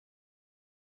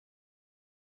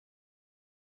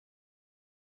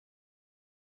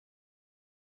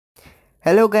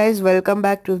Hello guys, welcome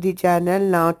back to the channel.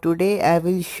 Now today I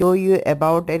will show you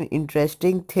about an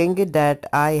interesting thing that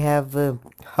I have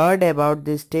heard about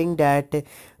this thing that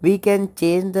we can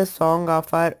change the song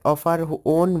of our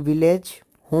own village,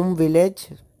 home village,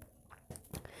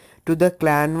 to the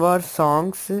clan war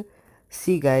songs.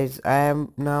 See guys, I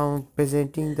am now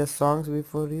presenting the songs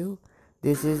before you.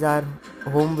 This is our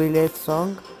home village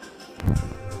song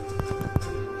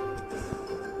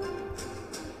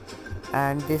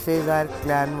and this is our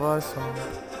clan war song.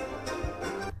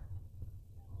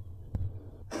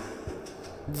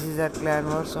 This is our clan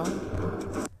war song.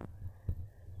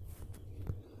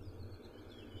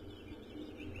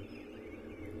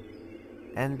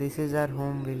 And this is our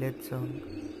home village song.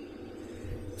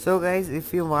 So guys,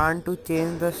 if you want to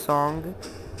change the song,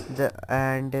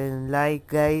 like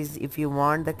guys, if you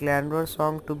want the clan war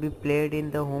song to be played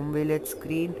in the home village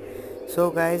screen, so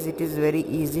guys, it is very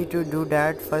easy to do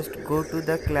that. First go to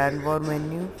the clan war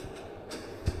menu,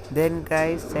 then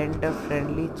guys send a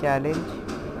friendly challenge,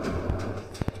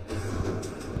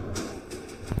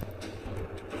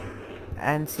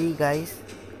 and see guys,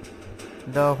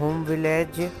 the home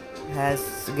village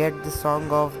has get the song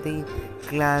of the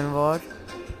clan war.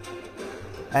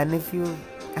 And if you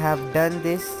have done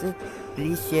this,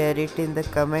 please share it in the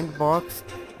comment box.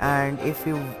 And if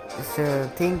you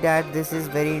think that this is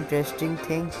very interesting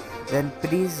thing, then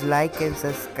please like and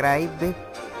subscribe,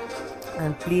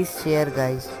 and please share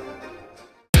guys.